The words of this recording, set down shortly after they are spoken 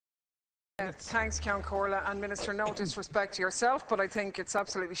Thanks, Count Corla. And Minister, no disrespect to yourself, but I think it's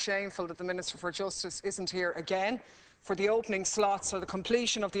absolutely shameful that the Minister for Justice isn't here again for the opening slots or the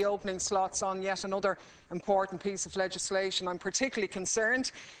completion of the opening slots on yet another important piece of legislation. I'm particularly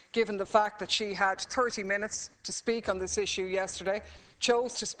concerned given the fact that she had 30 minutes to speak on this issue yesterday,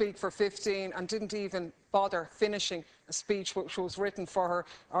 chose to speak for 15 and didn't even bother finishing a speech which was written for her,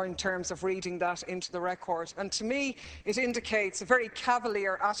 or in terms of reading that into the record. And to me, it indicates a very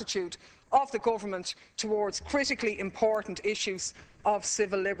cavalier attitude of the government towards critically important issues of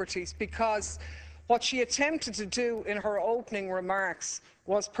civil liberties, because what she attempted to do in her opening remarks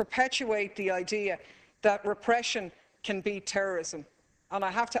was perpetuate the idea that repression can beat terrorism. And I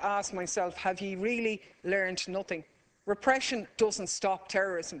have to ask myself, have you really learned nothing? Repression doesn't stop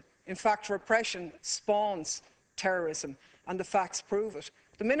terrorism. In fact, repression spawns terrorism, and the facts prove it.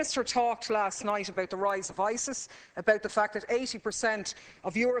 The Minister talked last night about the rise of ISIS, about the fact that 80%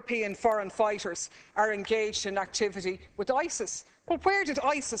 of European foreign fighters are engaged in activity with ISIS. Well, where did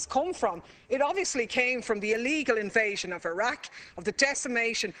ISIS come from? It obviously came from the illegal invasion of Iraq, of the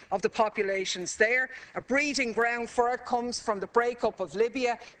decimation of the populations there. A breeding ground for it comes from the breakup of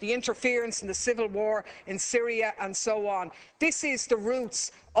Libya, the interference in the civil war in Syria, and so on. This is the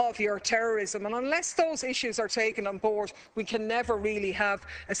roots of your terrorism, and unless those issues are taken on board, we can never really have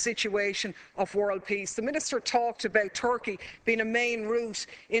a situation of world peace. The Minister talked about Turkey being a main route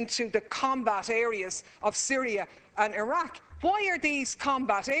into the combat areas of Syria and Iraq. Why are these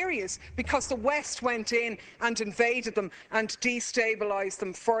combat areas? Because the West went in and invaded them and destabilised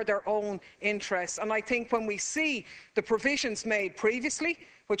them for their own interests. And I think when we see the provisions made previously,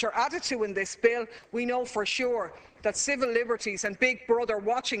 which are added to in this bill, we know for sure that civil liberties and Big Brother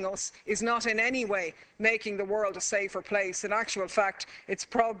watching us is not in any way making the world a safer place. In actual fact, it's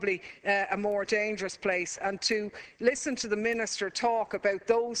probably a more dangerous place. And to listen to the Minister talk about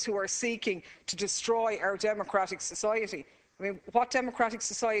those who are seeking to destroy our democratic society, I mean, what democratic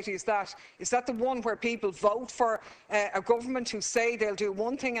society is that? Is that the one where people vote for a government who say they'll do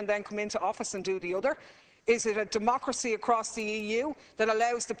one thing and then come into office and do the other? Is it a democracy across the EU that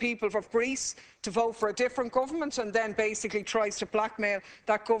allows the people of Greece to vote for a different government and then basically tries to blackmail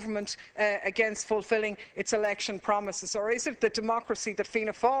that government against fulfilling its election promises? Or is it the democracy that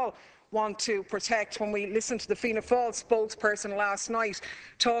Fianna Fáil want to protect? When we listened to the Fianna Fáil spokesperson last night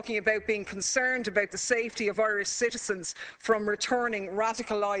talking about being concerned about the safety of Irish citizens from returning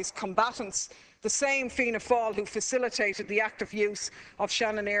radicalised combatants, the same Fianna Fáil who facilitated the active use of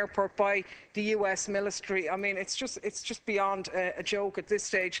Shannon Airport by the US military. I mean, it's just beyond a joke at this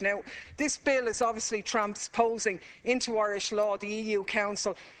stage. Now, this bill is obviously transposing into Irish law the EU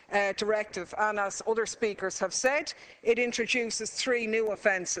Council directive, and as other speakers have said, it introduces 3 new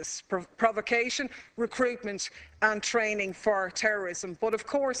offences: provocation, recruitment and training for terrorism. But of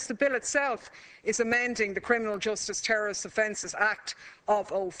course, the bill itself is amending the Criminal Justice Terrorist Offences Act of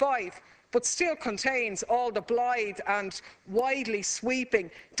 2005, but still contains all the blithe and widely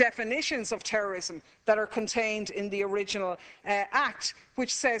sweeping definitions of terrorism that are contained in the original Act,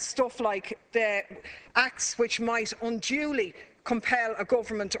 which says stuff like the acts which might unduly compel a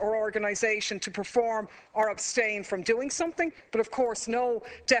government or organisation to perform or abstain from doing something, but of course no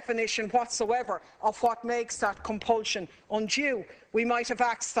definition whatsoever of what makes that compulsion undue. We might have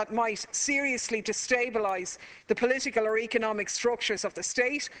acts that might seriously destabilise the political or economic structures of the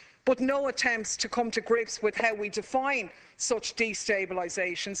state, but no attempts to come to grips with how we define such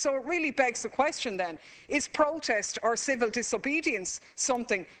destabilisation. So it really begs the question then, is protest or civil disobedience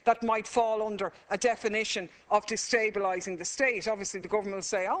something that might fall under a definition of destabilising the state? Obviously the government will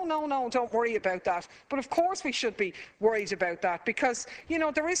say, oh no, don't worry about that. But of course we should be worried about that, because, you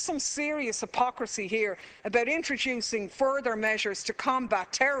know, there is some serious hypocrisy here about introducing further measures to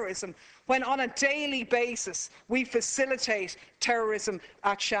combat terrorism when on a daily basis we facilitate terrorism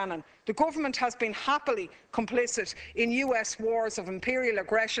at Shannon. The government has been happily complicit in US wars of imperial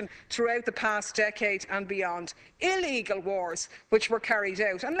aggression throughout the past decade and beyond. Illegal wars which were carried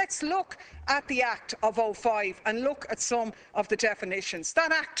out. And let's look at the Act of 2005 and look at some of the definitions.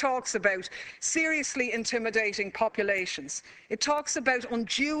 That Act talks about seriously intimidating populations. It talks about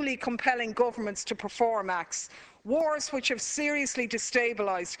unduly compelling governments to perform acts. Wars which have seriously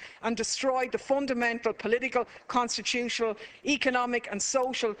destabilised and destroyed the fundamental political, constitutional, economic and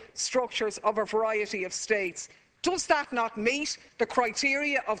social structures of a variety of states. Does that not meet the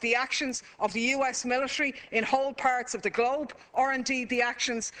criteria of the actions of the US military in whole parts of the globe, or indeed the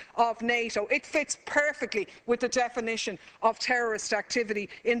actions of NATO? It fits perfectly with the definition of terrorist activity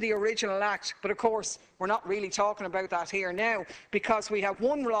in the original Act. But of course, we're not really talking about that here now, because we have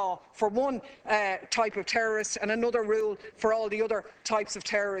one law for one type of terrorist and another rule for all the other types of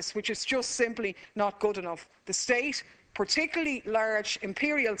terrorists, which is just simply not good enough. The state, particularly large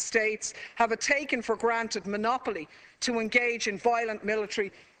imperial states, have a taken for granted monopoly to engage in violent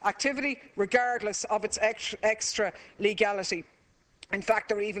military activity, regardless of its extra legality. In fact,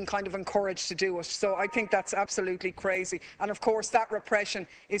 they're even kind of encouraged to do it. So I think that's absolutely crazy. And of course, that repression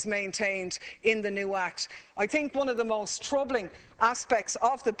is maintained in the new Act. I think one of the most troubling aspects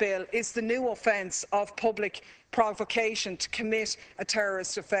of the bill is the new offence of public provocation to commit a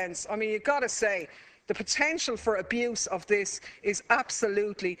terrorist offence. I mean, you've got to say, the potential for abuse of this is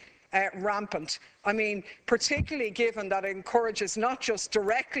absolutely rampant. I mean, particularly given that it encourages not just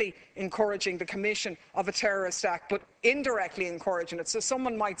directly encouraging the commission of a terrorist act, but indirectly encouraging it. So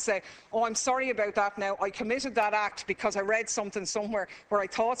someone might say, oh, I'm sorry about that now. I committed that act because I read something somewhere where I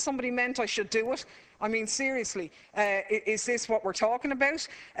thought somebody meant I should do it. I mean, seriously, is this what we're talking about?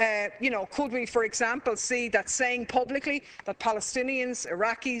 You know, could we, for example, see that saying publicly that Palestinians,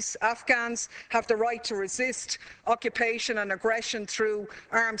 Iraqis, Afghans have the right to resist occupation and aggression through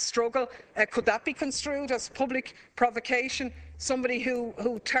armed struggle, could that be construed as public provocation? Somebody who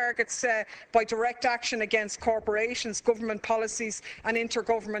targets by direct action against corporations, government policies and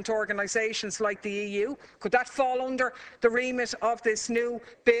intergovernment organisations like the EU. Could that fall under the remit of this new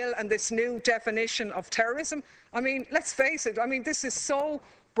bill and this new definition of terrorism? I mean, let's face it, I mean, this is so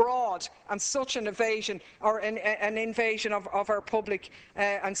broad and such an invasion or an invasion of our public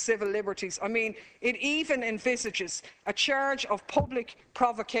and civil liberties. I mean, it even envisages a charge of public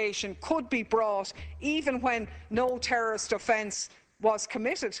provocation could be brought even when no terrorist offence was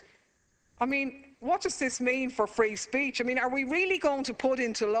committed. I mean, what does this mean for free speech? I mean, are we really going to put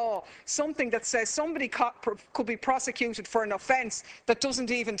into law something that says somebody could be prosecuted for an offence that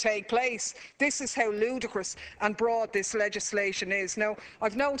doesn't even take place? This is how ludicrous and broad this legislation is. Now,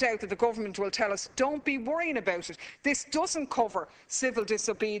 I've no doubt that the government will tell us, don't be worrying about it. This doesn't cover civil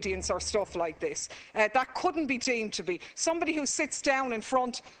disobedience or stuff like this. That couldn't be deemed to be. Somebody who sits down in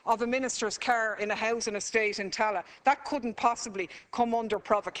front of a minister's car in a housing estate in Tallaght, that couldn't possibly come under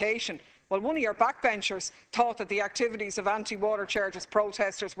provocation. Well, one of your backbenchers thought that the activities of anti-water charges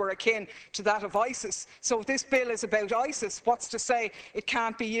protesters were akin to that of ISIS. So if this bill is about ISIS, what's to say it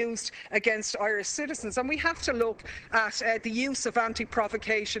can't be used against Irish citizens? And we have to look at the use of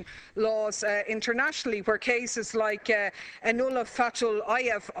anti-provocation laws internationally, where cases like Enullah Fatul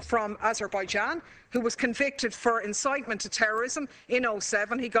Ayev from Azerbaijan, who was convicted for incitement to terrorism in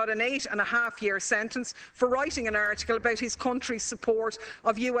 2007. He got an 8.5-year sentence for writing an article about his country's support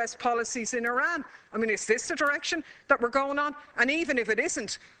of US policies in Iran. I mean, is this the direction that we're going on? And even if it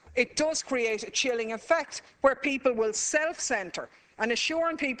isn't, it does create a chilling effect where people will self-centre. And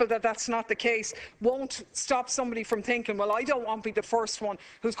assuring people that that's not the case won't stop somebody from thinking, well, I don't want to be the first one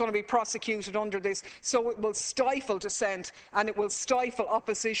who's going to be prosecuted under this. So it will stifle dissent and it will stifle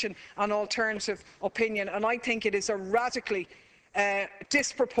opposition and alternative opinion. And I think it is a radically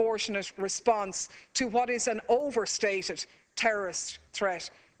disproportionate response to what is an overstated terrorist threat.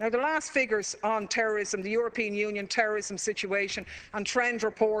 Now, the last figures on terrorism, the European Union Terrorism Situation and Trend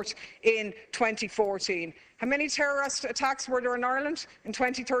Report in 2014. How many terrorist attacks were there in Ireland in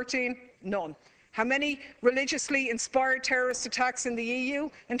 2013? None. How many religiously inspired terrorist attacks in the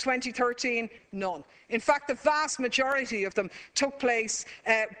EU in 2013? None. In fact, the vast majority of them took place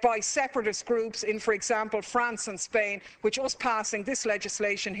by separatist groups in, for example, France and Spain, which us passing this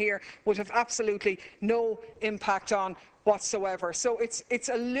legislation here would have absolutely no impact on whatsoever. So it's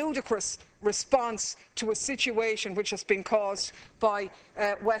a ludicrous response to a situation which has been caused by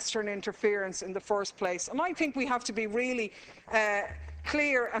Western interference in the first place. And I think we have to be really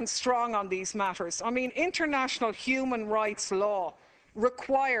clear and strong on these matters. I mean, international human rights law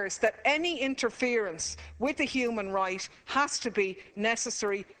requires that any interference with a human right has to be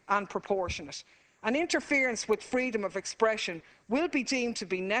necessary and proportionate. And interference with freedom of expression will be deemed to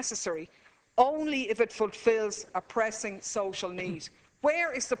be necessary only if it fulfills a pressing social need.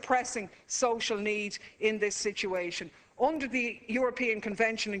 Where is the pressing social need in this situation? Under the European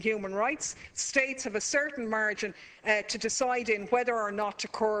Convention on Human Rights, states have a certain margin to decide in whether or not to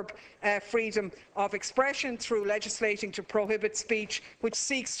curb freedom of expression through legislating to prohibit speech which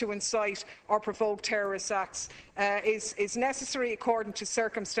seeks to incite or provoke terrorist acts is necessary according to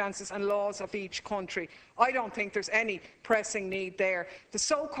circumstances and laws of each country. I don't think there's any pressing need there. The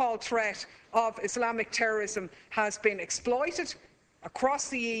so-called threat of Islamic terrorism has been exploited across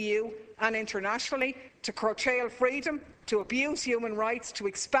the EU and internationally to curtail freedom, to abuse human rights, to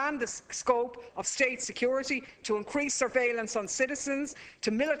expand the scope of state security, to increase surveillance on citizens, to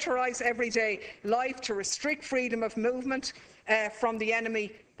militarise everyday life, to restrict freedom of movement from the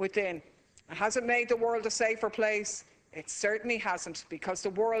enemy within. And has it made the world a safer place? It certainly hasn't, because the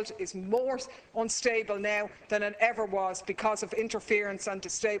world is more unstable now than it ever was because of interference and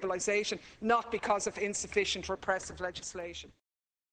destabilisation, not because of insufficient repressive legislation.